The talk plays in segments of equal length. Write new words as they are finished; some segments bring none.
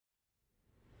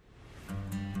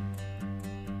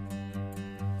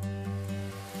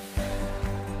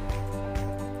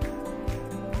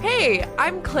Hey,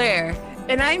 I'm Claire,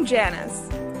 And I'm Janice.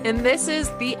 and this is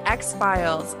The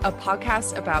X-Files, a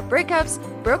podcast about breakups,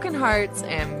 broken hearts,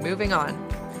 and moving on.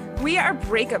 We are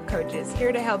breakup coaches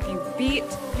here to help you beat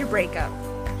your breakup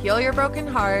Heal your broken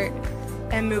heart.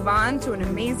 and move on to an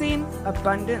amazing,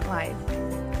 abundant life.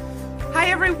 Hi,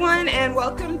 everyone, and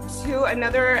welcome to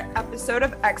another episode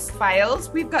of X-Files.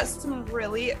 We've got some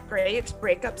really great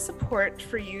breakup support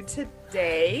for you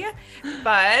today.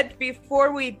 But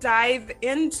before we dive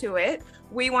into it,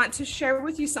 we want to share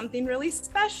with you something really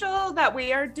special that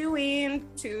we are doing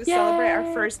to celebrate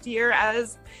our first year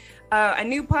as a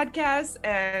new podcast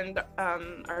and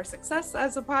our success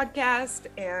as a podcast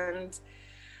and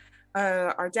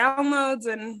our downloads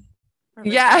and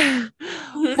Yeah.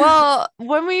 Well,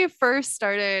 when we first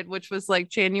started, which was like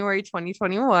January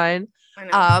 2021, I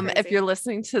know, it's if crazy. you're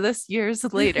listening to this years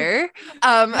later,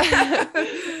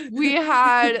 we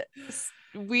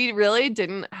really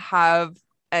didn't have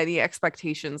any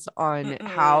expectations on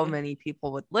how many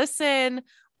people would listen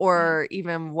or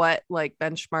even what like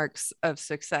benchmarks of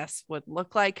success would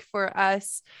look like for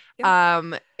us. Yep.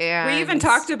 And we even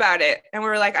talked about it and we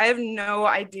were like, I have no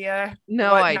idea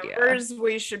numbers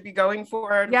we should be going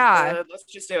for. Yeah. Let's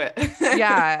just do it.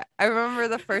 Yeah. I remember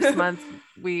the first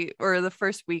the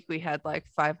first week we had like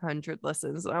 500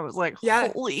 listens and I was like,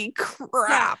 holy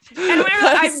crap. Yeah. And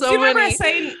I So do remember many.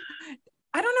 saying,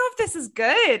 I don't know if this is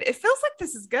good. It feels like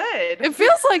this is good. It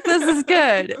feels like this is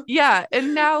good. Yeah.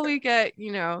 And now we get,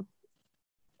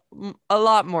 a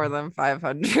lot more than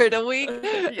 500 a week.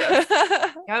 Yes.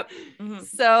 Yep. Mm-hmm.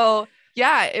 So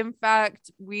yeah, in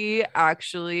fact, we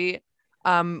actually,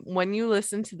 when you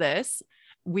listen to this,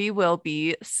 we will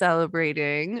be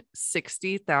celebrating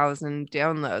 60,000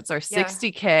 downloads or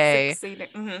 60K.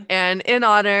 Mm-hmm. And in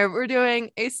honor, we're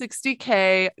doing a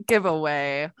 60K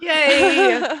giveaway.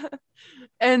 Yay.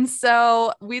 And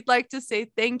so we'd like to say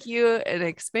thank you and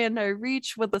expand our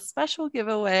reach with a special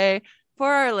giveaway for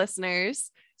our listeners.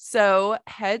 So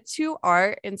head to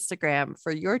our Instagram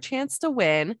for your chance to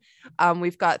win.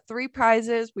 We've got 3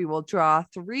 prizes. We will draw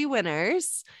 3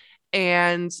 winners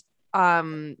and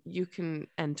you can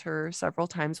enter several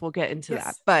times. We'll get into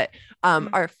that. But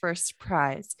our first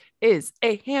prize is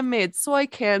a handmade soy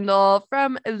candle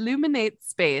from Illuminate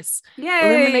Space. Yay.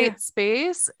 Illuminate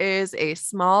Space is a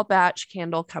small batch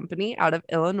candle company out of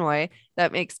Illinois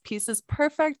that makes pieces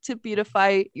perfect to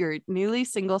beautify your newly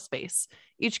single space.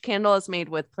 Each candle is made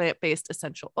with plant-based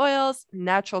essential oils,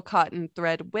 natural cotton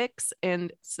thread wicks,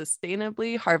 and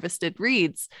sustainably harvested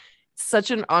reeds.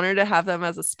 Such an honor to have them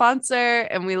as a sponsor,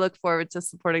 and we look forward to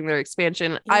supporting their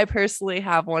expansion. I personally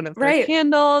have one of their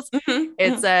candles.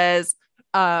 It says,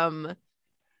 oh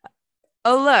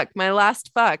look, my last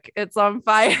fuck, it's on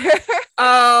fire.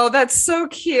 Oh, that's so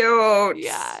cute.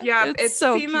 Yeah, It's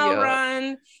so female cute.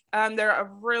 run. They're a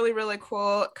really, really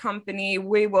cool company.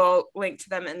 We will link to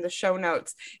them in the show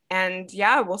notes. And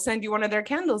we'll send you one of their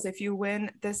candles if you win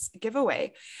this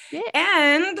giveaway. Yeah.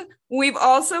 And we've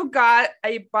also got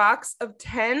a box of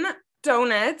 10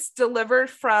 donuts delivered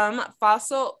from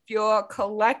Fossil Fuel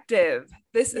Collective.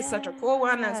 This is such a cool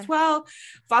one as well.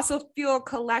 Fossil Fuel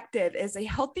Collective is a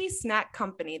healthy snack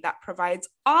company that provides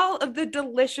all of the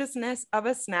deliciousness of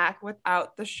a snack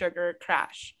without the sugar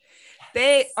crash.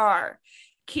 They are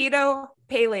keto,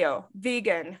 paleo,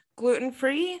 vegan,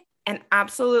 gluten-free, and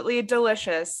absolutely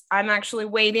delicious. I'm actually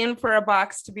waiting for a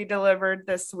box to be delivered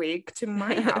this week to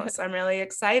my house. I'm really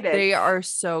excited. They are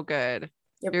so good.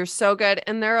 Yep. They're so good.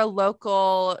 And they're a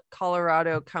local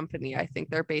Colorado company. I think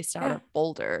they're based out of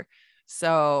Boulder.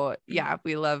 So yeah,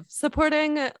 we love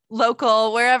supporting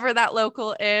local, wherever that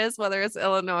local is, whether it's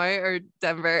Illinois or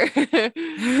Denver.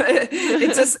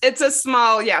 It's a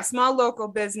small local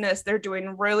business. They're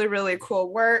doing really, really cool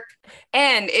work.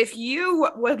 And if you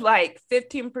would like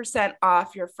 15%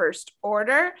 off your first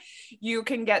order, you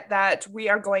can get that. We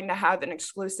are going to have an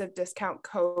exclusive discount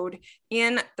code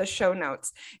in the show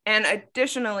notes. And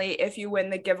additionally, if you win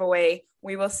the giveaway,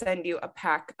 we will send you a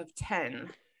pack of 10.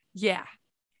 Yeah.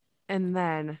 And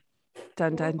then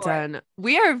dun.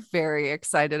 We are very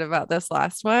excited about this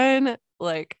last one.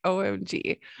 Like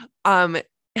OMG.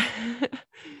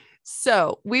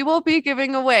 So we will be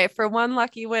giving away for one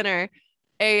lucky winner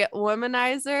a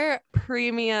Womanizer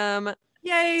premium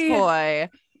toy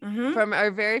from our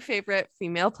very favorite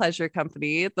female pleasure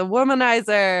company, the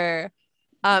Womanizer.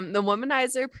 The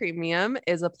Womanizer premium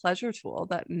is a pleasure tool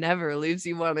that never leaves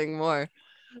you wanting more.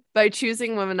 By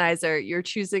choosing Womanizer, you're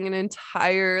choosing an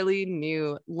entirely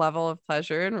new level of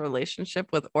pleasure and relationship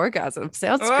with orgasm.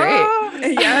 Sounds great. Oh,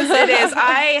 yes, it is.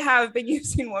 I have been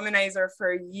using Womanizer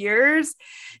for years,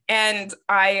 and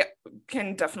I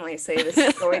can definitely say this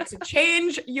is going to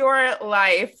change your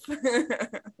life.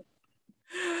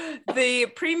 The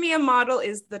premium model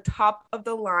is the top of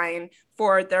the line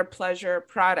for their pleasure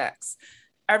products.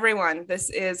 Everyone, this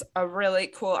is a really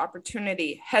cool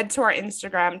opportunity. Head to our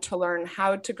Instagram to learn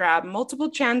how to grab multiple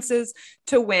chances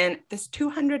to win this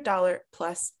 $200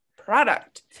 plus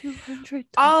product. $200.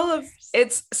 All of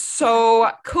it's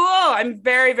so cool. I'm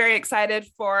very, very excited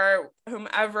for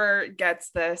whomever gets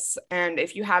this. And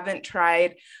if you haven't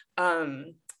tried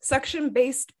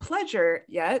suction-based pleasure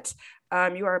yet,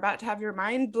 you are about to have your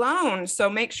mind blown. So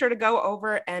make sure to go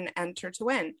over and enter to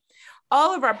win.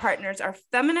 All of our partners are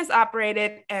feminist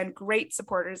operated and great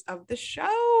supporters of the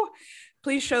show.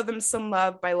 Please show them some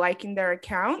love by liking their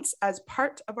accounts as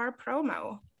part of our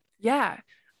promo. Yeah.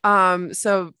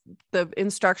 So the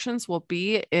instructions will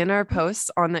be in our posts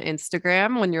on the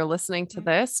Instagram. When you're listening to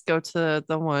this, go to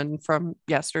the one from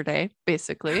yesterday,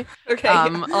 basically. Okay.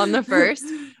 On the first.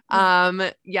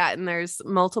 Yeah, and there's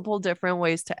multiple different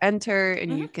ways to enter,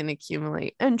 and you can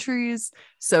accumulate entries.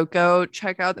 So go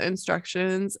check out the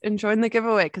instructions and join the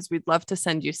giveaway because we'd love to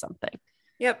send you something.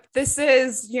 Yep. This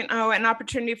is, an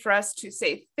opportunity for us to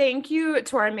say thank you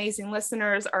to our amazing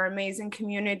listeners, our amazing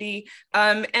community,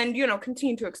 and,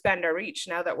 continue to expand our reach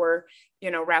now that we're,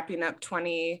 wrapping up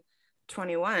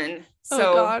 2021.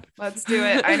 So let's do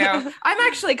it. I know. I'm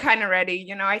actually kind of ready.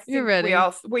 I think You're ready.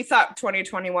 we thought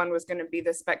 2021 was going to be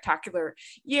the spectacular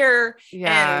year.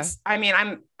 Yeah. And I mean,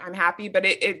 I'm happy, but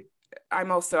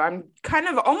I'm kind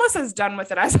of almost as done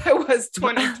with it as I was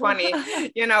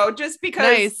 2020, just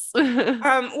because,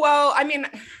 well, I mean,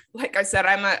 like I said,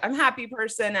 I'm a happy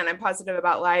person and I'm positive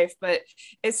about life, but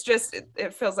it's just,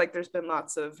 it feels like there's been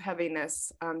lots of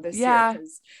heaviness this year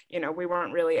because, we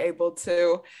weren't really able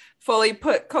to fully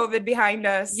put COVID behind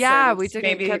us. Yeah. We didn't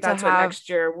maybe get that's to what have... next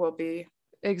year will be.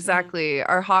 Exactly.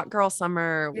 Our hot girl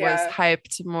summer was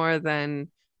hyped more than,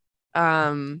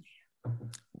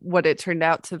 what it turned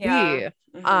out to be.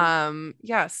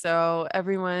 So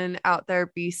everyone out there,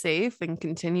 be safe and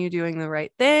continue doing the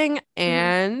right thing.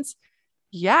 And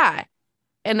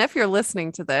and if you're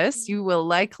listening to this, you will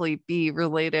likely be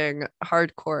relating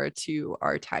hardcore to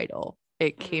our title.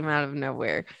 It came out of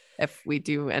nowhere if we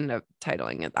do end up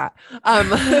titling it that.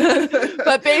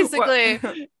 But basically,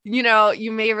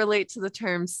 you may relate to the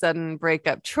term sudden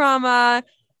breakup trauma,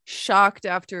 shocked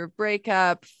after a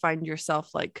breakup, find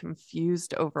yourself like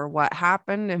confused over what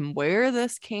happened and where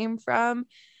this came from.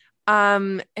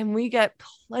 And we get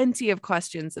plenty of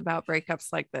questions about breakups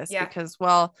like this because,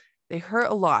 well, they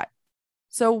hurt a lot.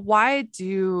 So why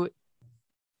do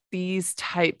these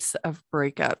types of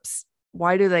breakups,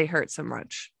 why do they hurt so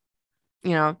much?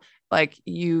 Like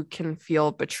you can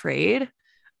feel betrayed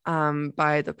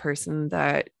by the person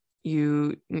that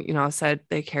you said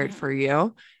they cared for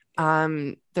you.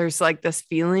 There's like this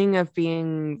feeling of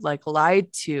being like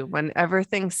lied to when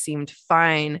everything seemed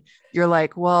fine. You're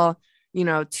like, well,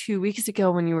 2 weeks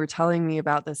ago when you were telling me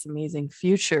about this amazing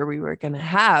future we were going to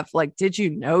have, like, did you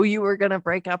know you were going to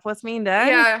break up with me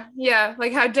then? Yeah.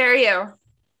 Like, how dare you?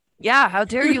 Yeah. How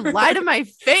dare you lie to my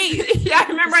face? I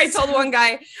remember I told one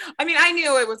guy, I mean, I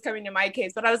knew it was coming to my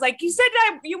case, but I was like, you said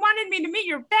you wanted me to meet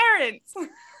your parents.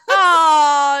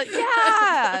 Oh,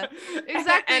 yeah,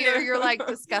 exactly. Or you're like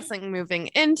discussing moving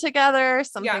in together,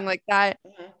 something like that.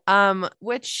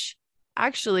 Which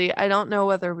actually, I don't know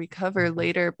whether we cover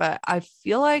later, but I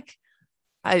feel like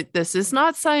this is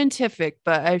not scientific,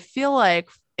 but I feel like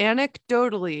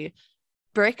anecdotally,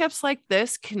 breakups like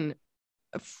this can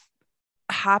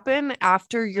happen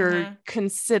after you're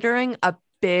considering a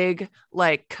big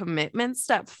like commitment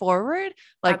step forward,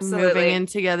 like moving in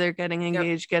together, getting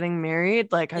engaged, getting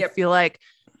married. Like I feel like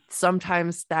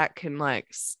sometimes that can like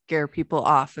scare people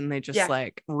off and they just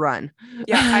like run.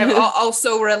 I've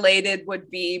also related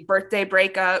would be birthday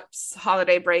breakups,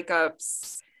 holiday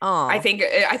breakups. I think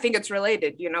it's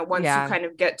related, once you kind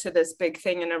of get to this big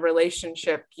thing in a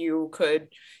relationship, you could,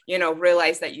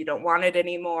 realize that you don't want it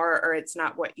anymore, or it's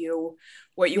not what you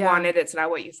wanted. It's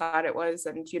not what you thought it was.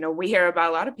 And, we hear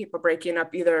about a lot of people breaking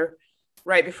up either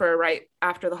right before or right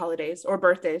after the holidays or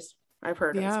birthdays. I've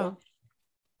heard as well.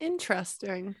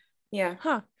 Interesting. Yeah.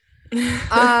 Huh.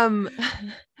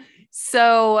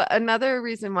 So another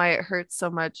reason why it hurts so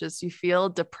much is you feel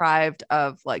deprived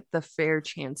of like the fair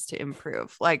chance to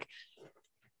improve. Like,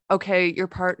 okay, your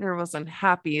partner was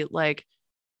unhappy. Like,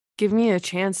 give me a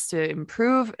chance to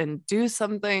improve and do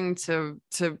something to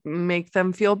make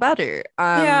them feel better.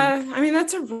 Yeah, I mean,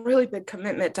 that's a really big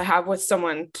commitment to have with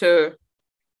someone to,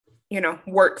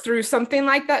 work through something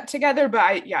like that together. But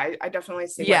I definitely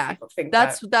see why Yeah, people think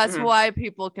that's that. why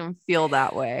people can feel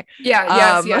that way.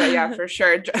 Yeah, yes, yeah, for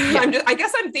sure. Yeah. I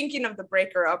guess I'm thinking of the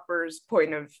breaker uppers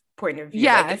point of view.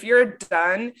 Yeah. Like if you're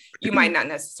done, you might not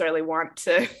necessarily want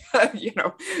to,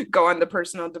 go on the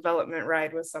personal development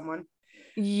ride with someone.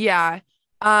 Yeah.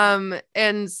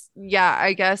 And yeah,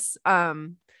 I guess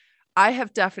I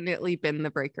have definitely been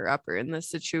the breaker upper in this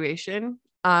situation.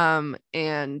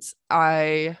 And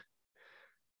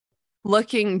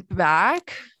looking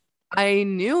back, I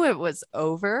knew it was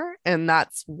over, and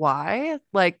that's why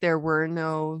like there were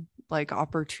no like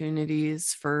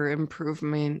opportunities for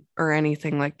improvement or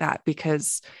anything like that,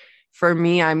 because for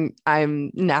me, I'm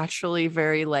naturally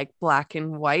very like black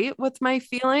and white with my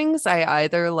feelings. I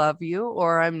either love you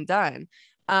or I'm done.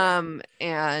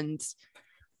 And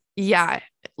yeah,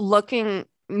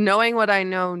 knowing what I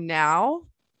know now,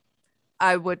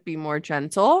 I would be more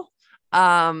gentle.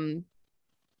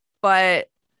 But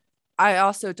I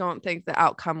also don't think the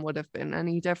outcome would have been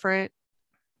any different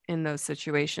in those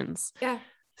situations. Yeah.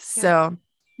 So,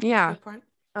 yeah.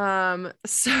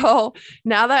 So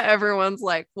now that everyone's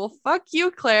like, well, fuck you,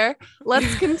 Claire,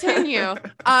 let's continue.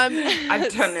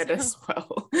 I've done it as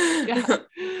well. Yeah.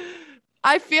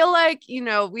 I feel like,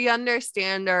 we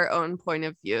understand our own point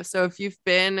of view. So if you've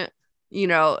been,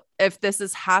 if this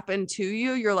has happened to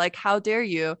you, you're like, how dare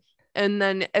you? And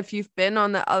then if you've been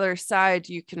on the other side,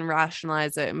 you can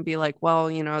rationalize it and be like, well,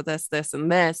 this, and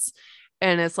this.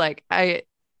 And it's like,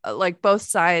 both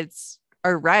sides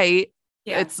are right.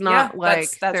 Yeah. It's not like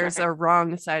that's there's right. a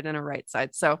wrong side and a right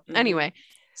side. So anyway,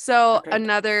 so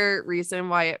another reason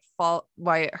why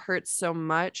it hurts so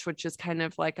much, which is kind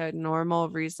of like a normal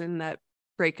reason that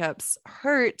breakups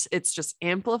hurt, it's just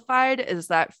amplified, is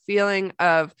that feeling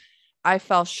of I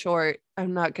fell short,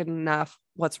 I'm not good enough,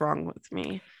 what's wrong with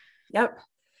me? Yep.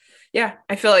 Yeah,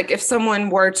 I feel like if someone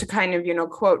were to kind of,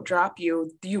 quote, drop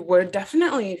you, you would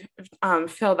definitely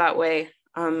feel that way.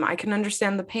 I can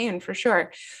understand the pain for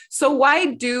sure. So why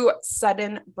do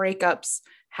sudden breakups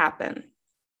happen?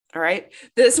 All right.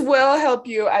 This will help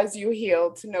you as you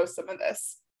heal to know some of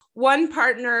this. One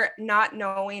partner not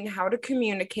knowing how to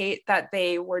communicate that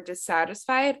they were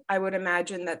dissatisfied. I would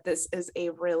imagine that this is a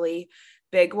really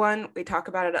big one. We talk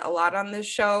about it a lot on this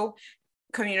show.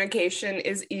 Communication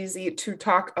is easy to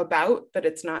talk about, but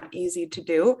it's not easy to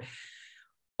do.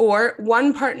 Or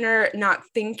one partner not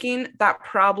thinking that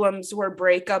problems were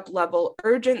breakup level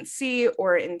urgency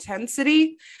or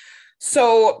intensity.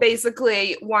 So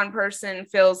basically, one person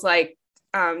feels like,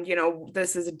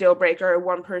 this is a deal breaker.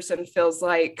 One person feels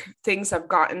like things have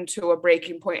gotten to a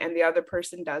breaking point and the other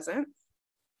person doesn't.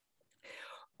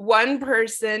 One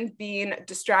person being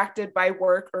distracted by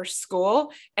work or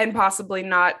school and possibly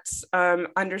not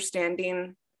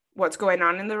understanding what's going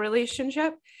on in the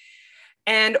relationship.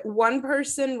 And one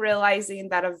person realizing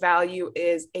that a value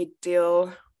is a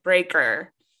deal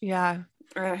breaker. Yeah.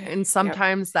 And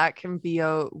sometimes that can be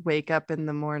a wake up in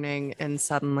the morning and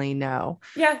suddenly no.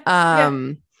 Yeah.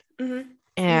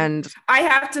 And I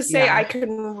have to say, I can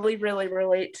really, really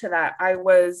relate to that. I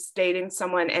was dating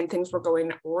someone and things were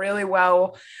going really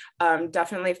well.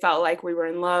 Definitely felt like we were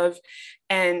in love,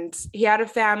 and he had a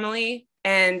family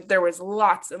and there was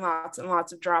lots and lots and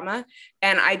lots of drama.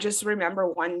 And I just remember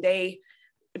one day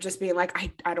just being like,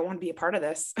 I don't want to be a part of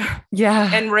this. Yeah.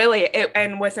 And really,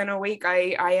 and within a week,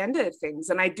 I ended things.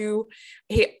 And I feel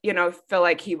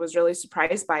like he was really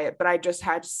surprised by it, but I just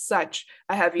had such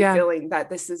a heavy feeling that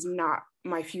this is not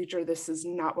my future. This is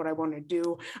not what I want to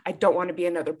do. I don't want to be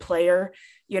another player,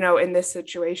 in this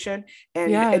situation.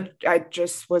 And I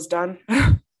just was done.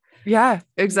 Yeah,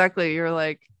 exactly. You're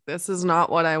like, this is not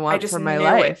what I want for my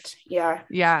life. Yeah.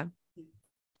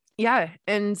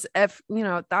 And if,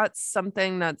 that's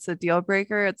something that's a deal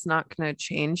breaker, it's not going to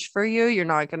change for you. You're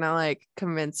not going to like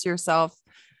convince yourself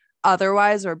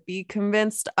otherwise or be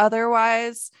convinced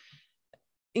otherwise.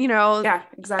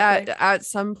 Exactly. At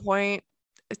some point,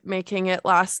 making it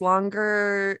last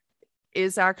longer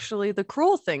is actually the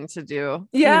cruel thing to do.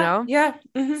 So,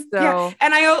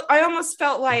 and I almost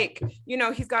felt like,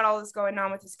 he's got all this going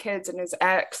on with his kids and his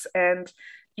ex, and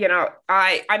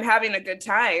I'm having a good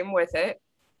time with it,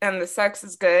 and the sex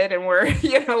is good, and we're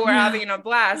having a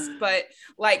blast, but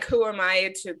like, who am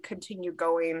I to continue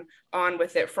going on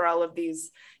with it for all of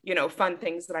these fun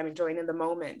things that I'm enjoying in the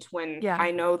moment, when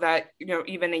I know that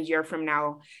even a year from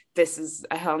now this is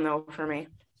a hell no for me.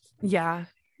 Yeah.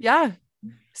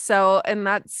 So, and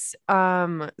that's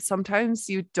sometimes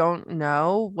you don't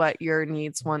know what your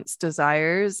needs, wants,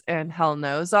 desires, and hell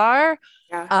knows are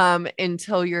Yeah.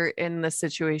 until you're in the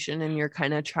situation and you're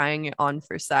kind of trying it on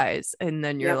for size. And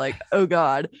then you're Yep. like, oh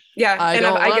God, Yeah. I And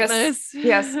don't I want guess, this.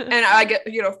 yes. And I get,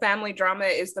 family drama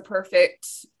is the perfect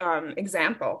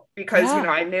example because, Yeah.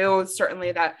 I knew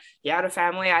certainly that, yeah, I had a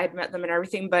family, I had met them and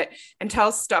everything, but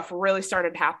until stuff really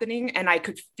started happening and I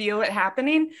could feel it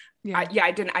happening, Yeah.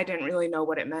 I didn't really know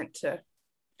what it meant to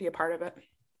be a part of it.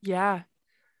 Yeah.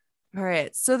 All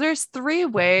right. So there's three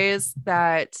ways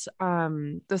that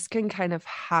this can kind of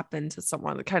happen to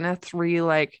someone, kind of three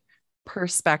like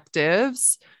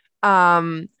perspectives.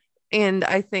 Um and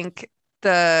I think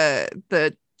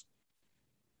the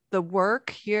the work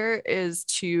here is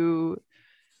to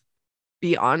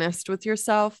be honest with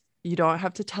yourself. You don't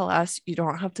have to tell us, you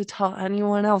don't have to tell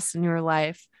anyone else in your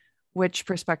life which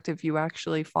perspective you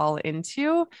actually fall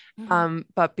into. Mm-hmm.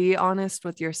 But be honest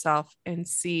with yourself and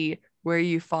see where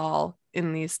you fall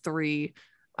in these three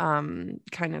kind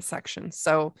of sections.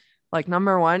 So, like,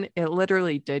 number one, it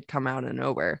literally did come out of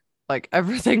nowhere. Like,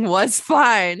 everything was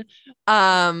fine.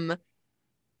 And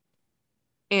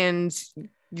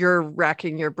you're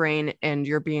racking your brain and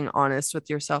you're being honest with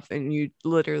yourself and you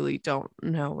literally don't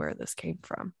know where this came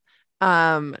from.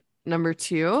 Number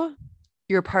two,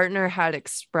 your partner had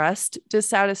expressed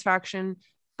dissatisfaction,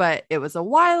 but it was a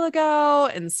while ago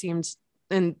and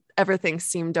everything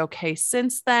seemed okay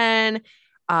since then.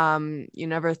 You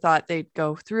never thought they'd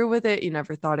go through with it. You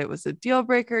never thought it was a deal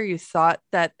breaker. You thought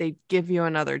that they'd give you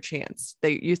another chance.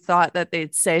 You thought that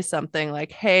they'd say something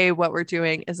like, hey, what we're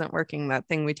doing isn't working. That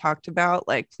thing we talked about,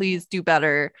 like, please do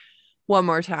better one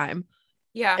more time.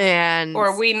 Yeah. And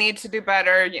Or we need to do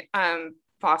better.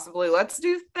 Possibly let's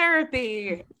do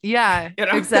therapy. yeah,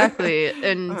 exactly.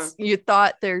 And Uh-huh. you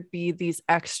thought there'd be these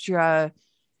extra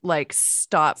like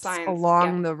stops Signs. Yeah.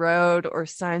 along the road or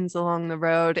signs along the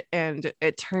road. And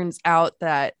it turns out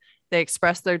that they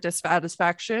expressed their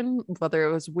dissatisfaction, whether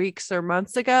it was weeks or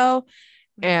months ago,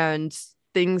 and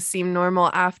things seemed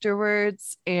normal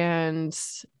afterwards. And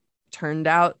turned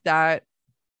out that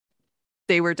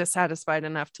they were dissatisfied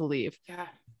enough to leave. Yeah.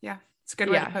 Yeah. It's a good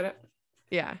way to Yeah. put it.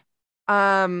 Yeah.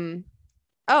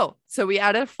 Oh, so we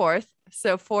added a fourth.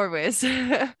 So four ways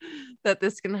that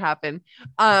this can happen.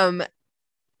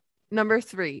 Number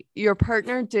three, your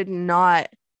partner did not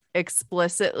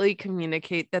explicitly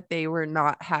communicate that they were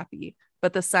not happy,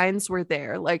 but the signs were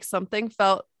there. Like something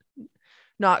felt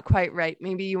not quite right.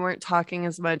 Maybe you weren't talking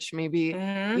as much. Maybe,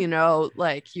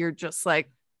 like you're just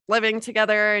like living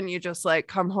together and you just like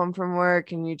come home from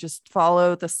work and you just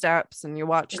follow the steps and you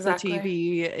watch the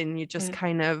TV and you just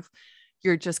kind of,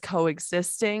 you're just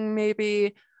coexisting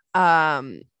maybe.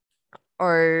 Or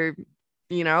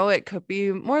it could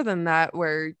be more than that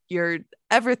where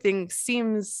everything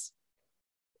seems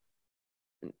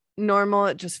normal,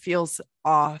 it just feels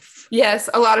off. Yes,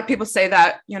 a lot of people say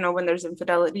that, when there's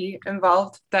infidelity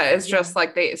involved, that it's just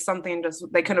like they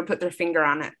couldn't put their finger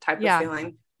on it type of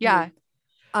feeling. Yeah.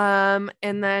 And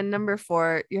then number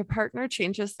four, your partner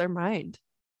changes their mind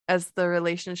as the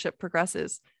relationship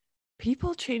progresses.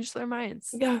 People change their minds.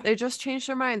 Yeah. They just change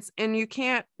their minds. And you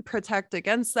can't protect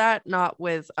against that, not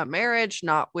with a marriage,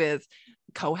 not with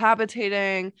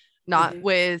cohabitating, not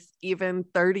with even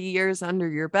 30 years under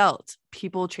your belt.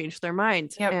 People change their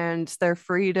mind and they're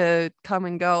free to come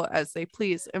and go as they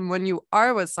please. And when you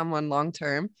are with someone long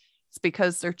term, it's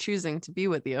because they're choosing to be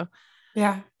with you.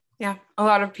 Yeah. Yeah. A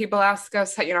lot of people ask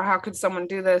us, how could someone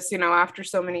do this, after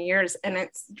so many years? And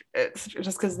it's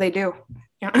just because they do.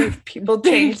 People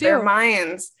change their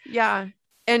minds. Yeah.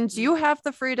 And you have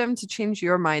the freedom to change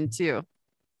your mind too.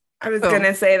 I was going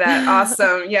to say that.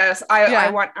 Awesome. Yes.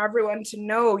 I want everyone to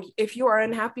know, if you are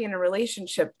unhappy in a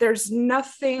relationship, there's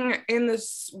nothing in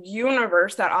this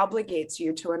universe that obligates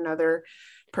you to another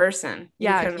person.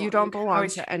 Yeah. You don't belong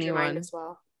to anyone as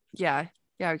well. Yeah.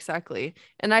 Yeah, exactly.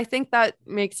 And I think that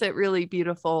makes it really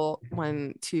beautiful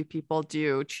when two people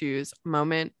do choose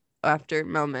moment after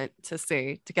moment to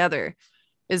stay together,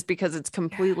 is because it's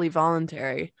completely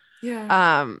voluntary.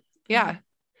 Yeah. Yeah.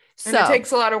 And it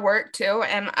takes a lot of work too.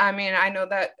 And I mean, I know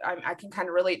that I can kind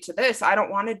of relate to this. I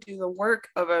don't want to do the work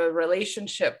of a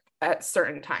relationship at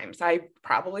certain times. I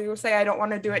probably will say I don't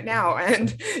want to do it now.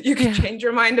 And you can change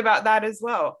your mind about that as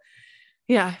well.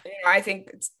 Yeah. I think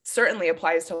it certainly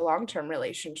applies to long-term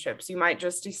relationships. You might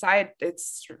just decide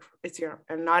it's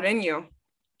and not in you.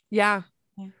 Yeah.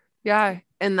 Yeah.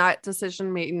 And that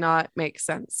decision may not make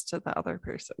sense to the other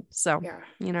person. So,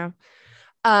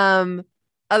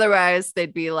 otherwise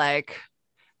they'd be like,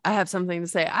 I have something to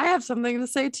say. I have something to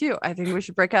say too. I think we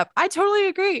should break up. I totally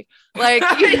agree. Like,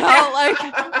 you know, like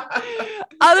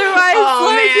otherwise, oh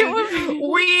like man, it would be,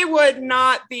 we would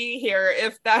not be here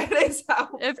if that is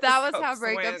how if that was how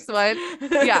breakups went.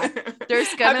 went. Yeah, there's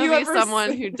Have gonna you be ever someone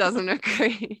seen, who doesn't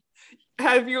agree.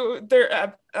 have you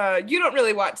there you don't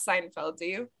really watch Seinfeld, do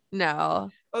you? No.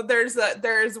 Oh, there's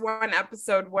one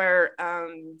episode where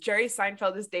Jerry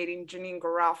Seinfeld is dating Janine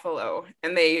Garofalo,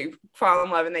 and they fall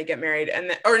in love and they get married, and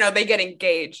then, or no, they get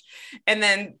engaged, and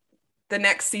then the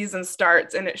next season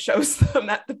starts and it shows them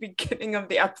at the beginning of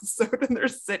the episode and they're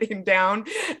sitting down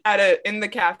in the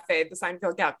cafe, the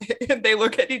Seinfeld cafe, and they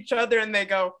look at each other and they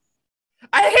go,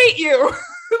 I hate you.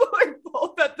 Like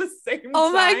both at the same time.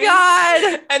 Oh my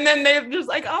God. And then they're just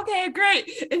like, okay, great.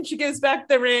 And she gives back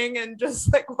the ring and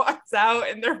just like walks out,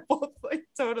 and they're both like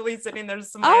totally sitting there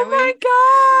smiling. Oh my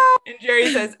God. And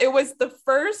Jerry says it was the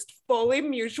first fully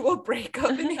mutual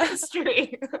breakup in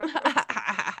history.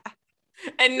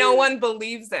 And no one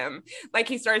believes him. Like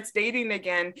he starts dating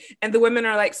again, and the women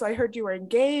are like, so I heard you were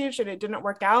engaged and it didn't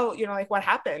work out, you know, like what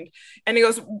happened? And he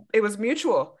goes, it was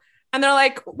mutual. And they're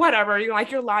like, whatever, you're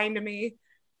like, you're lying to me.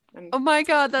 And oh my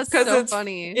God, that's so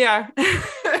funny. Yeah.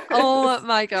 Oh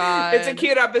my God. It's a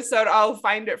cute episode. I'll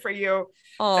find it for you,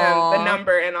 the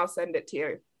number, and I'll send it to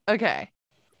you. Okay.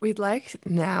 We'd like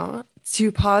now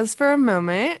to pause for a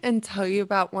moment and tell you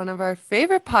about one of our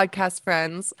favorite podcast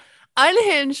friends,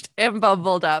 Unhinged and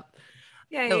Bumbled Up.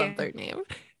 Yeah, I love their name.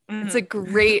 It's a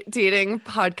great dating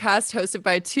podcast hosted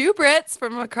by two Brits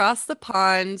from across the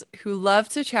pond who love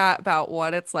to chat about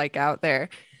what it's like out there.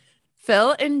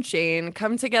 Phil and Jane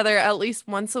come together at least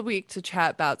once a week to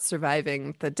chat about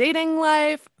surviving the dating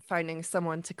life, finding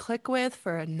someone to click with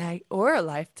for a night or a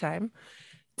lifetime,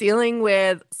 dealing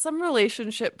with some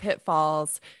relationship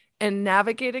pitfalls, and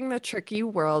navigating the tricky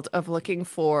world of looking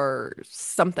for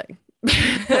something.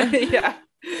 Yeah.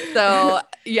 So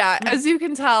yeah, as you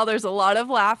can tell, there's a lot of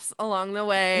laughs along the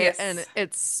way. Yes. And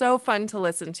it's so fun to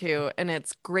listen to, and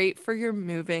it's great for your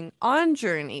moving on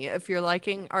journey. If you're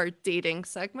liking our dating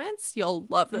segments, you'll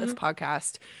love this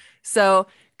podcast. So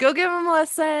go give them a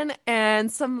listen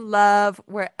and some love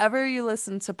wherever you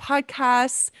listen to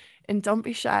podcasts, and don't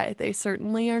be shy. They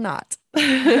certainly are not.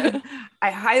 I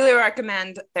highly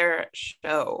recommend their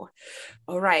show.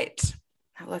 All right,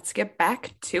 now let's get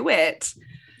back to it.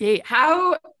 Yeah.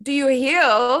 How do you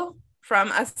heal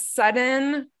from a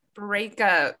sudden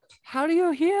breakup? How do you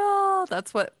heal?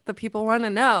 That's what the people want to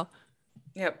know.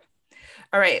 Yep.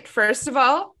 All right. First of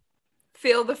all,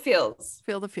 feel the feels.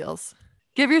 Feel the feels.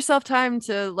 Give yourself time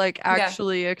to like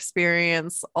actually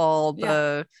experience all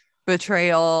the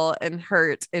betrayal and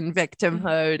hurt and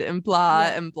victimhood and blah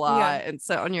and blah, and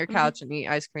sit on your couch and eat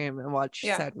ice cream and watch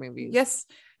sad movies. Yes.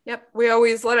 Yep. We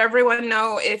always let everyone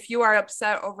know if you are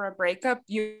upset over a breakup,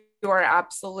 you are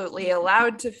absolutely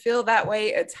allowed to feel that way.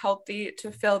 It's healthy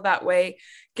to feel that way.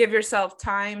 Give yourself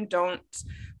time. Don't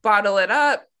bottle it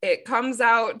up. It comes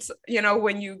out, you know,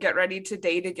 when you get ready to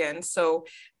date again. So,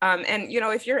 and you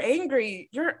know, if you're angry,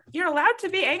 you're allowed to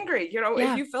be angry. You know,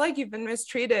 if you feel like you've been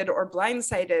mistreated or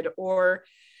blindsided, or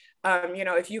you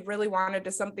know, if you really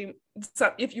wanted something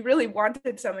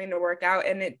to work out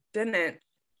and it didn't,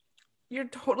 you're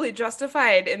totally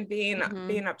justified in being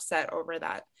upset over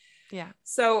that. Yeah.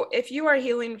 So if you are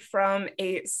healing from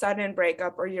a sudden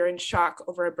breakup or you're in shock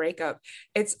over a breakup,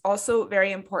 it's also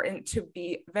very important to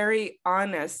be very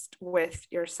honest with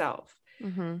yourself.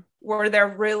 Were there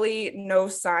really no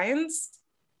signs?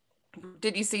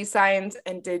 Did you see signs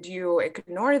and did you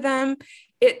ignore them?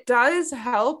 It does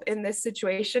help in this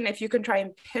situation if you can try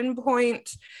and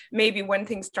pinpoint maybe when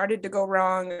things started to go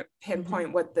wrong,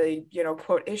 pinpoint what the, you know,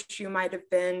 quote issue might have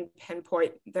been,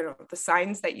 pinpoint the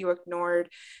signs that you ignored,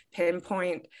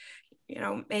 pinpoint, you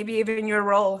know, maybe even your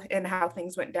role in how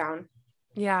things went down.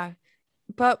 Yeah.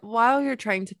 But while you're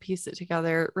trying to piece it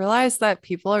together, realize that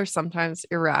people are sometimes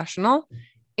irrational,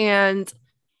 and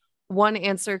one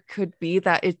answer could be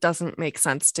that it doesn't make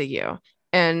sense to you.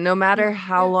 And no matter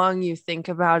how long you think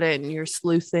about it and you're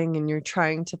sleuthing and you're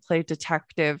trying to play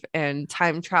detective and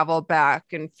time travel back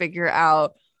and figure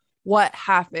out what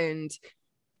happened,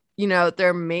 you know,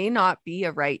 there may not be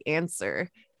a right answer.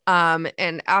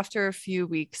 And after a few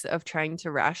weeks of trying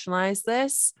to rationalize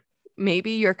this,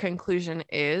 maybe your conclusion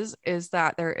is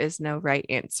that there is no right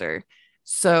answer.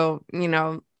 So, you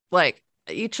know, like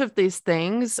each of these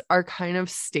things are kind of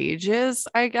stages,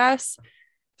 I guess.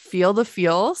 Feel the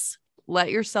feels.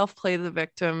 Let yourself play the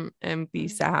victim and be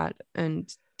sad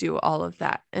and do all of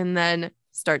that. And then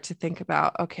start to think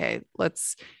about, okay,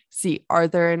 let's see, are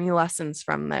there any lessons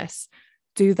from this?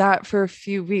 Do that for a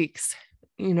few weeks,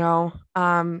 you know,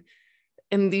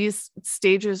 and these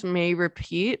stages may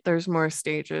repeat. There's more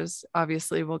stages.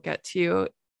 Obviously, we'll get to.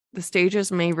 The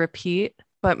stages may repeat,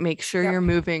 but make sure you're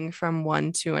moving from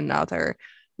one to another.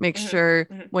 Make sure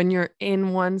when you're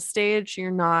in one stage,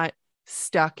 you're not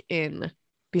stuck in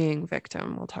being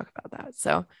victim. We'll talk about that.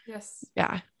 So yes.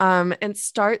 Yeah. And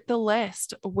start the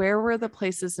list. Where were the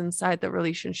places inside the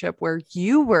relationship where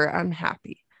you were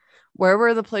unhappy? Where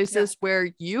were the places where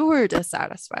you were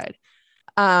dissatisfied?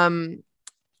 And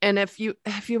if you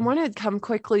want to come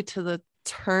quickly to the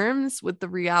terms with the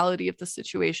reality of the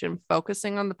situation,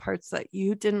 focusing on the parts that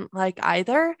you didn't like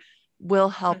either will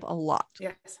help a lot.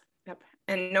 Yes. Yep.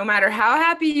 And no matter how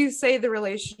happy you say the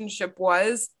relationship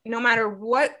was, no matter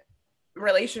what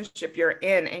relationship you're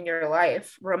in your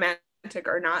life, romantic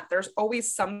or not, there's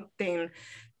always something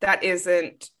that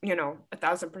isn't,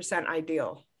 1,000%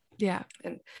 ideal. Yeah.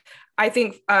 And I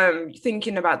think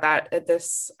thinking about that at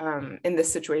this in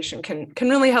this situation can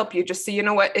really help you just see,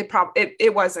 what,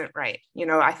 it wasn't right.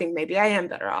 I think maybe I am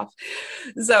better off.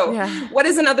 So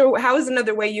how is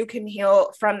another way you can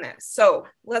heal from this? So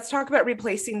let's talk about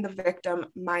replacing the victim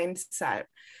mindset.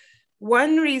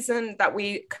 One reason that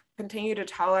we continue to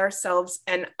tell ourselves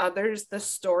and others the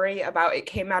story about it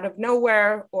came out of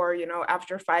nowhere, or,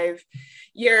 after 5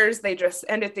 years, they just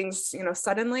ended things,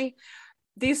 suddenly.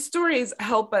 These stories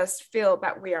help us feel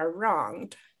that we are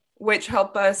wronged, which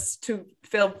help us to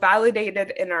feel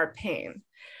validated in our pain.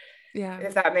 Yeah.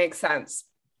 If that makes sense.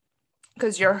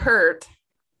 Because you're hurt.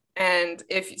 And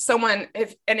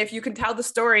if you can tell the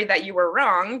story that you were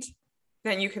wronged,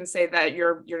 then you can say that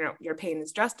your pain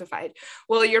is justified.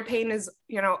 Well, your pain is,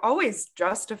 always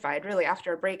justified really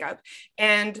after a breakup.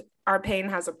 And our pain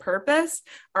has a purpose.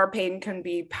 Our pain can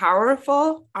be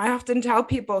powerful. I often tell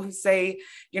people who say,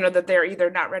 that they're either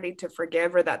not ready to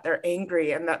forgive or that they're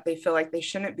angry and that they feel like they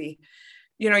shouldn't be,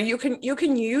 you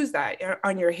can use that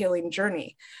on your healing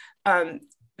journey.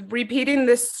 Repeating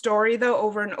this story though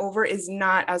over and over is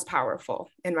not as powerful,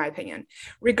 in my opinion,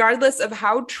 regardless of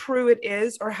how true it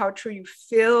is or how true you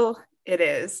feel it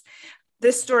is.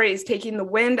 This story is taking the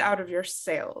wind out of your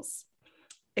sails.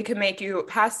 It can make you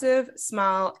passive,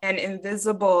 small, and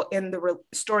invisible in the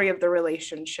story of the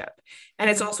relationship.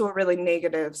 And it's also a really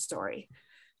negative story.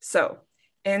 So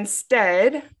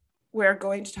instead, we're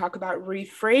going to talk about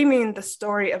reframing the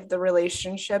story of the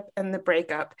relationship and the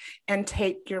breakup and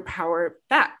take your power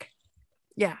back.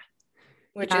 Yeah.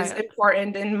 Which is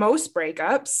important in most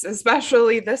breakups,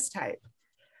 especially this type.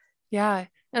 Yeah.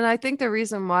 And I think the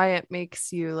reason why it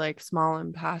makes you like small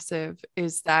and passive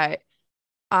is that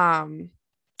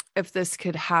if this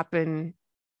could happen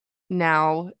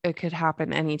now, it could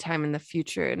happen anytime in the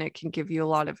future, and it can give you a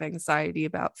lot of anxiety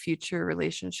about future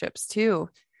relationships too,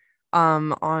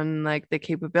 on like the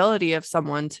capability of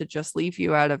someone to just leave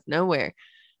you out of nowhere.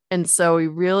 And so we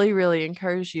really, really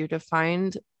encourage you to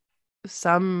find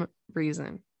some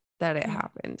reason that it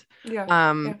happened.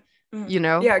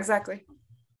 Yeah, exactly.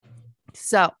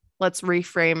 So let's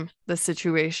reframe the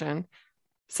situation.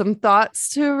 Some thoughts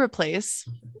to replace.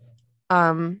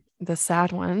 The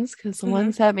sad ones, because the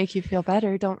ones that make you feel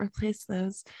better, don't replace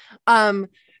those.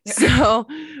 So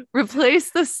replace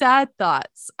the sad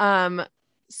thoughts.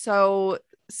 So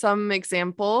some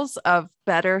examples of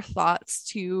better thoughts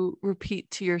to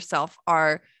repeat to yourself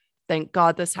are, thank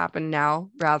God this happened now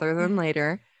rather than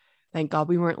later. Thank God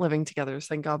we weren't living together.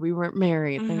 Thank God we weren't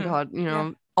married. Thank God,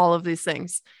 all of these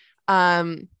things.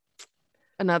 Another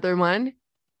one,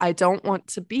 I don't want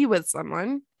to be with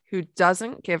someone who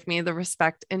doesn't give me the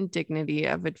respect and dignity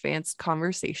of advanced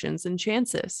conversations and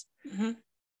chances.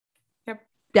 Yep.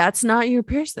 That's not your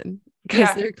person,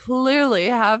 because they clearly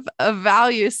have a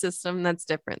value system that's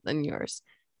different than yours.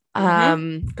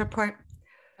 Good point.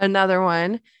 Another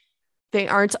one, they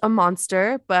aren't a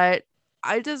monster, but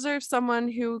I deserve someone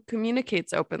who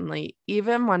communicates openly,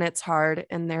 even when it's hard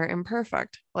and they're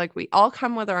imperfect. Like, we all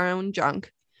come with our own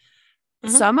junk.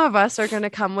 Some of us are going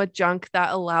to come with junk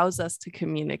that allows us to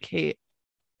communicate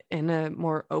in a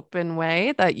more open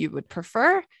way that you would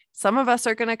prefer. Some of us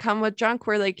are going to come with junk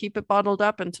where they keep it bottled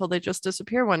up until they just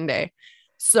disappear one day.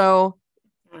 So,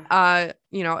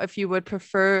 if you would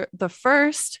prefer the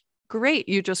first, great.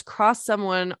 You just cross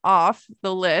someone off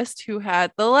the list who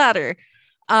had the latter.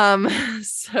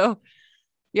 Another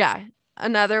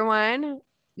one.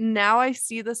 Now I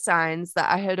see the signs that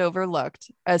I had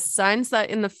overlooked as signs that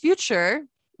in the future,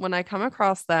 when I come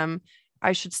across them,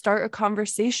 I should start a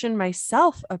conversation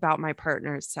myself about my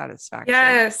partner's satisfaction.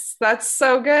 Yes, that's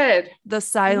so good. The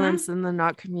silence and the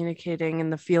not communicating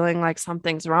and the feeling like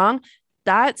something's wrong,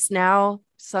 that's now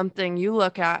something you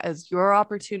look at as your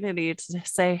opportunity to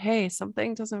say, hey,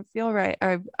 something doesn't feel right.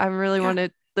 I really want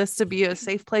to this to be a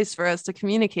safe place for us to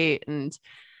communicate. And,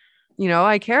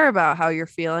 I care about how you're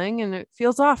feeling and it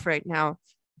feels off right now.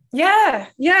 Yeah.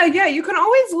 You can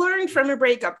always learn from a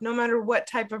breakup, no matter what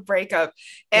type of breakup.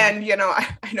 And,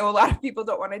 I know a lot of people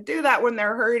don't want to do that when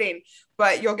they're hurting,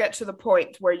 but you'll get to the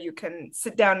point where you can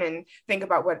sit down and think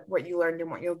about what you learned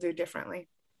and what you'll do differently.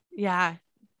 Yeah.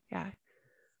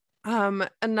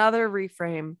 Another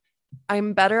reframe.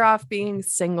 I'm better off being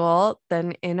single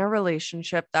than in a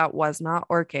relationship that was not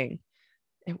working.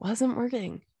 It wasn't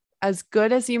working. As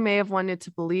good as you may have wanted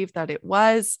to believe that it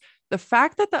was, the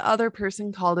fact that the other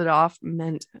person called it off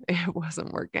meant it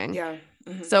wasn't working. Yeah.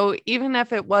 Mm-hmm. So even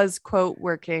if it was, quote,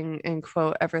 working and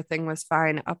quote, everything was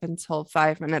fine up until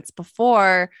 5 minutes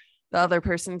before the other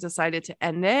person decided to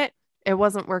end it, it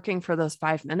wasn't working for those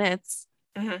 5 minutes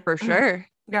for sure.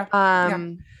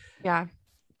 Yeah.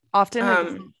 Often it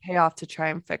doesn't pay off to try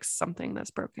and fix something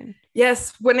that's broken.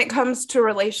 Yes. When it comes to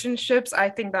relationships, I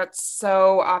think that's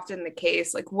so often the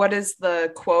case. Like, what is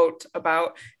the quote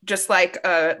about? Just like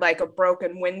a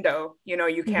broken window,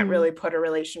 you can't really put a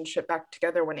relationship back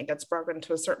together when it gets broken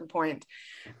to a certain point.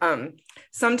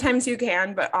 Sometimes you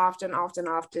can, but often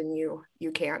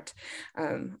you can't.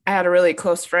 I had a really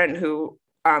close friend who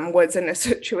was in a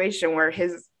situation where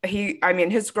his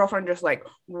girlfriend just like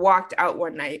walked out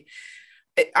one night.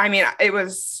 It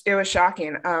was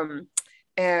shocking.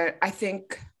 And I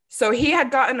think so. He had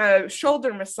gotten a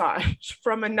shoulder massage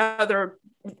from another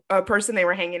person they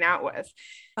were hanging out with,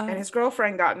 and his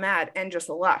girlfriend got mad and just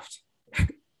left.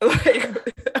 I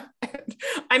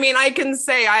can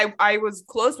say I was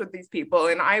close with these people,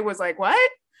 and I was like,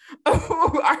 "What?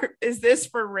 Is this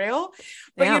for real?"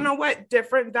 But you know what?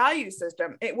 Different value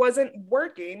system. It wasn't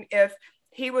working if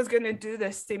he was going to do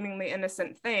this seemingly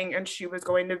innocent thing and she was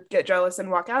going to get jealous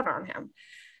and walk out on him.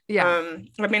 Yeah.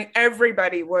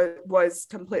 Everybody was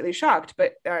completely shocked,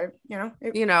 but it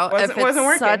wasn't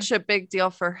working. Such a big deal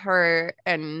for her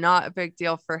and not a big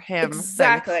deal for him.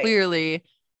 Exactly. Then clearly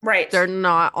they're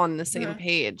not on the same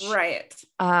page. Right.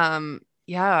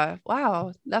 Yeah.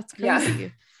 Wow. That's crazy. Yeah.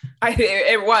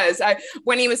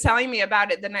 When he was telling me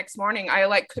about it the next morning,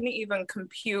 I couldn't even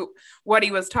compute what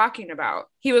he was talking about.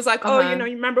 He was like, you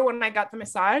remember when I got the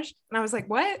massage? And I was like,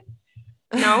 what?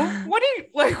 No, what are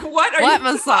you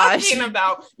massage? Talking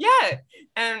about? Yeah.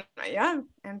 And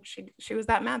she was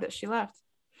that mad that she left.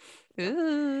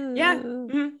 Ooh. Yeah.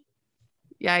 Mm-hmm.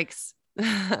 Yikes.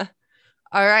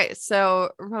 All right.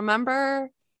 So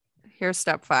remember, here's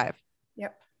step 5.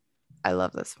 Yep. I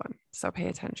love this one. So pay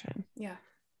attention. Yeah.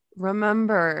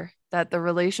 Remember that the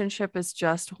relationship is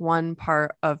just one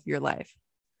part of your life.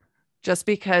 Just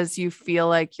because you feel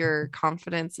like your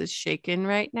confidence is shaken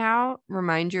right now,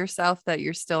 remind yourself that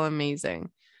you're still amazing.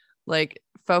 Like,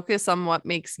 focus on what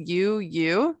makes you,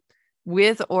 you,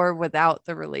 with or without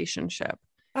the relationship.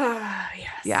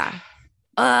 Yes. Yeah.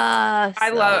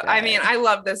 I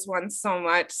love this one so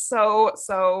much.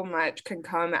 So much can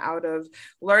come out of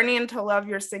learning to love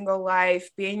your single life,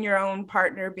 being your own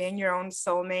partner, being your own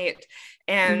soulmate.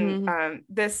 And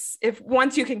if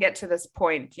once you can get to this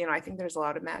point, I think there's a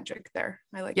lot of magic there.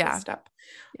 I like this step.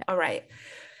 Yeah. All right.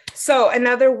 So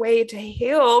another way to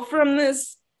heal from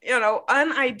this,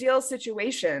 unideal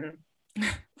situation,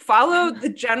 follow the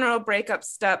general breakup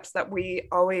steps that we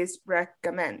always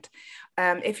recommend.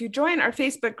 If you join our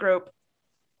Facebook group,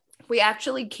 we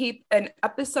actually keep an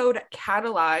episode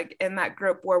catalog in that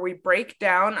group where we break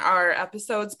down our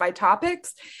episodes by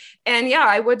topics. And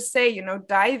I would say,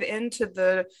 dive into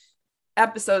the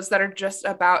episodes that are just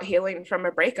about healing from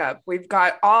a breakup. We've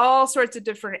got all sorts of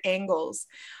different angles.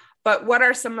 But what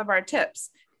are some of our tips?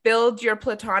 Build your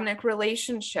platonic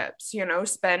relationships,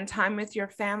 spend time with your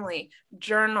family,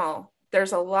 journal.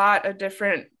 There's a lot of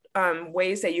different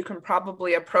ways that you can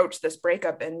probably approach this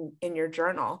breakup in your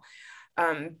journal.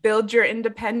 Build your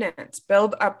independence,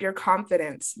 build up your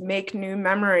confidence, make new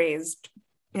memories,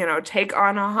 take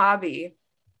on a hobby,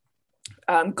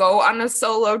 go on a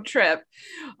solo trip,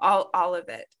 all of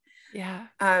it. Yeah.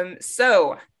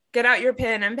 So get out your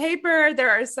pen and paper.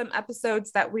 There are some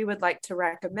episodes that we would like to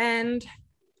recommend.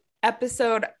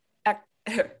 X-Files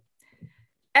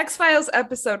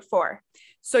episode 4.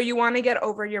 So you want to get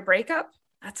over your breakup?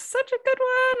 That's such a good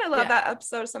one. I love that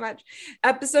episode so much.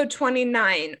 Episode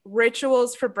 29,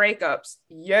 Rituals for Breakups.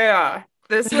 Yeah,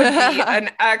 this would be an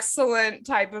excellent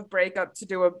type of breakup to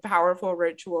do a powerful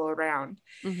ritual around.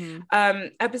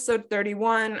 Episode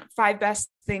 31, 5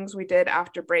 best things we did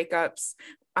after breakups.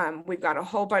 We've got a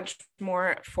whole bunch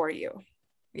more for you.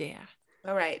 Yeah.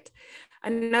 All right.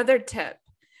 Another tip.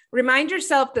 Remind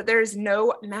yourself that there's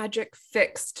no magic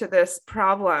fix to this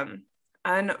problem.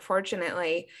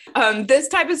 unfortunately. This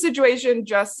type of situation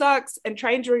just sucks, and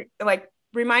trying to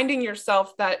reminding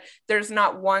yourself that there's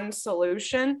not one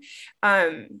solution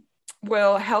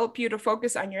will help you to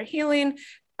focus on your healing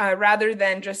rather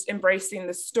than just embracing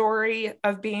the story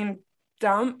of being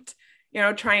dumped,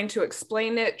 trying to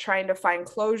explain it, trying to find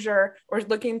closure, or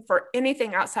looking for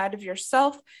anything outside of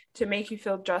yourself to make you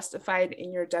feel justified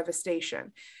in your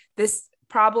devastation. This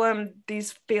problem,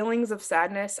 these feelings of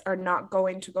sadness are not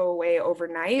going to go away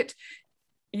overnight.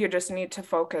 You just need to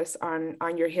focus on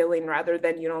your healing rather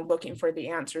than, looking for the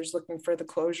answers, looking for the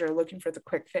closure, looking for the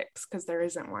quick fix, because there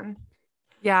isn't one.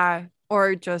 Yeah.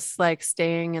 Or just like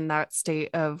staying in that state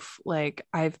of like,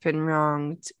 I've been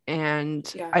wronged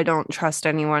and I don't trust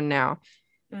anyone now.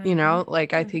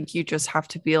 I think you just have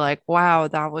to be like, wow,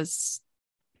 that was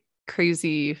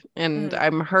crazy and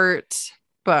I'm hurt,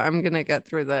 but I'm going to get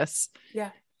through this.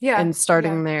 Yeah. And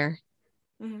starting there.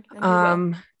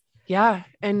 Yeah.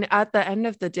 And at the end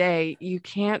of the day, you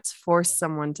can't force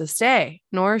someone to stay,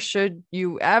 nor should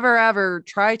you ever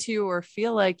try to or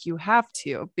feel like you have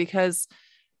to, because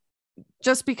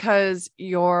just because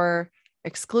you're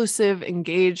exclusive,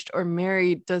 engaged, or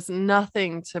married does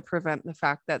nothing to prevent the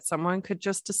fact that someone could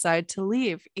just decide to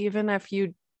leave, even if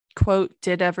you, quote,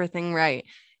 did everything right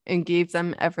and gave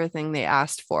them everything they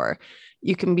asked for.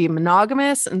 You can be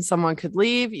monogamous and someone could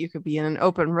leave. You could be in an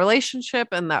open relationship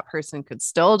and that person could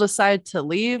still decide to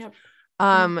leave.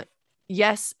 Yep.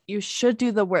 Yes, you should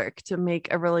do the work to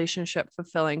make a relationship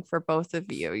fulfilling for both of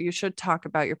you. You should talk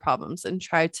about your problems and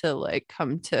try to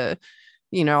come to,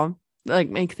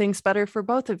 make things better for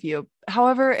both of you.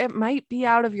 However, it might be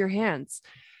out of your hands.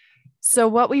 So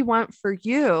what we want for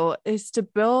you is to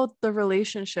build the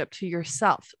relationship to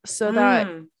yourself so that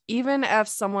even if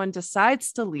someone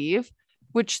decides to leave,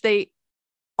 which they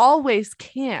always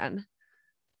can,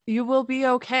 you will be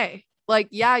okay.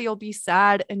 You'll be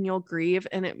sad and you'll grieve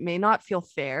and it may not feel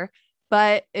fair,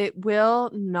 but it will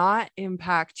not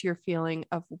impact your feeling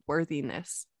of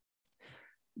worthiness.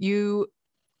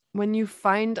 When you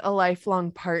find a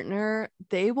lifelong partner,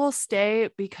 they will stay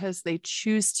because they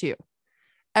choose to.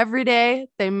 Every day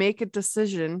they make a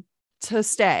decision to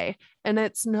stay. And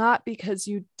it's not because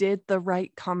you did the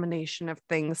right combination of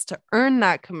things to earn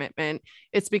that commitment.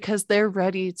 It's because they're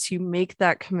ready to make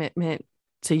that commitment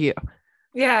to you.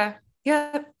 Yeah.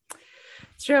 Yeah.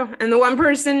 It's true. And the one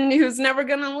person who's never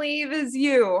going to leave is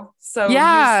you. So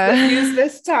use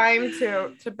this time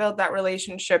to build that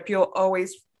relationship. You'll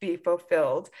always be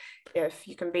fulfilled if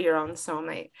you can be your own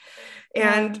soulmate.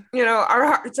 And, our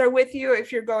hearts are with you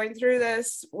if you're going through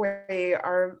this. We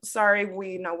are sorry.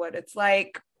 We know what it's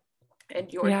like.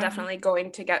 And you're definitely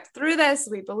going to get through this.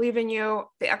 We believe in you.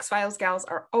 The X-Files gals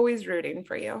are always rooting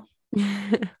for you.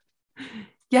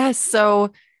 Yes.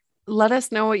 So let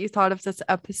us know what you thought of this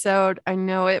episode. I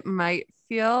know it might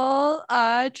feel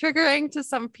triggering to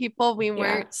some people. We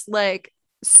weren't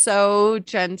so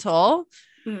gentle.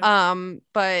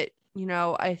 But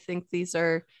I think these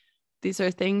are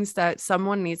things that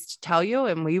someone needs to tell you,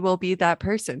 and we will be that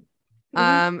person.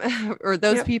 Or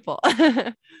those people.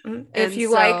 If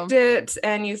you liked it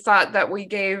and you thought that we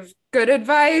gave good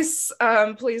advice,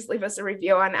 please leave us a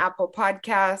review on Apple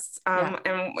Podcasts.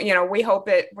 And we hope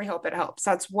it helps.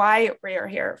 That's why we are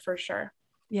here for sure.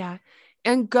 Yeah.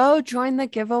 And go join the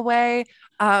giveaway.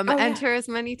 Enter as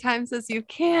many times as you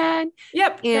can.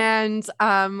 Yep. And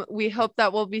we hope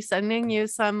that we'll be sending you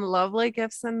some lovely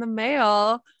gifts in the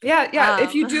mail. Yeah.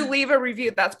 If you do leave a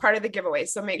review, that's part of the giveaway.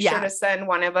 So make sure to send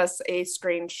one of us a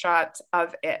screenshot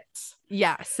of it.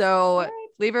 Yeah. So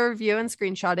leave a review and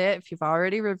screenshot it. If you've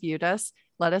already reviewed us,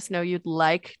 let us know you'd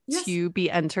like to be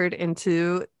entered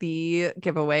into the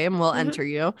giveaway and we'll enter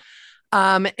you.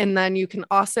 And then you can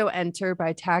also enter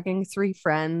by tagging 3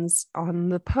 friends on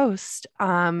the post.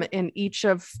 And each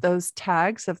of those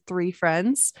tags of 3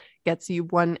 friends gets you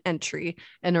 1 entry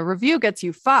and a review gets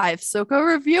you 5. So go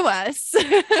review us.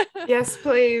 Yes,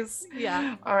 please.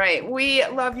 Yeah. All right. We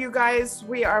love you guys.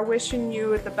 We are wishing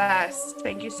you the best.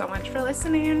 Thank you so much for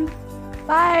listening.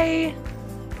 Bye.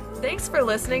 Thanks for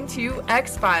listening to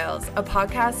X-Files, a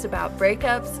podcast about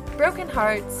breakups, broken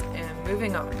hearts, and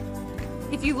moving on.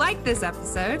 If you like this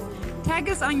episode, tag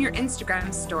us on your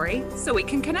Instagram story so we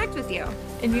can connect with you.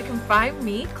 And you can find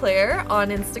me, Claire,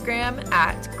 on Instagram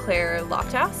at Claire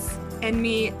Lofthouse. And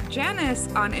me, Janice,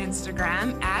 on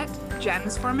Instagram at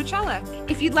Janice Formicella.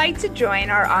 If you'd like to join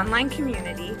our online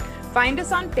community, find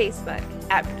us on Facebook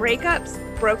at Breakups,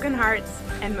 Broken Hearts,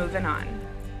 and Moving On.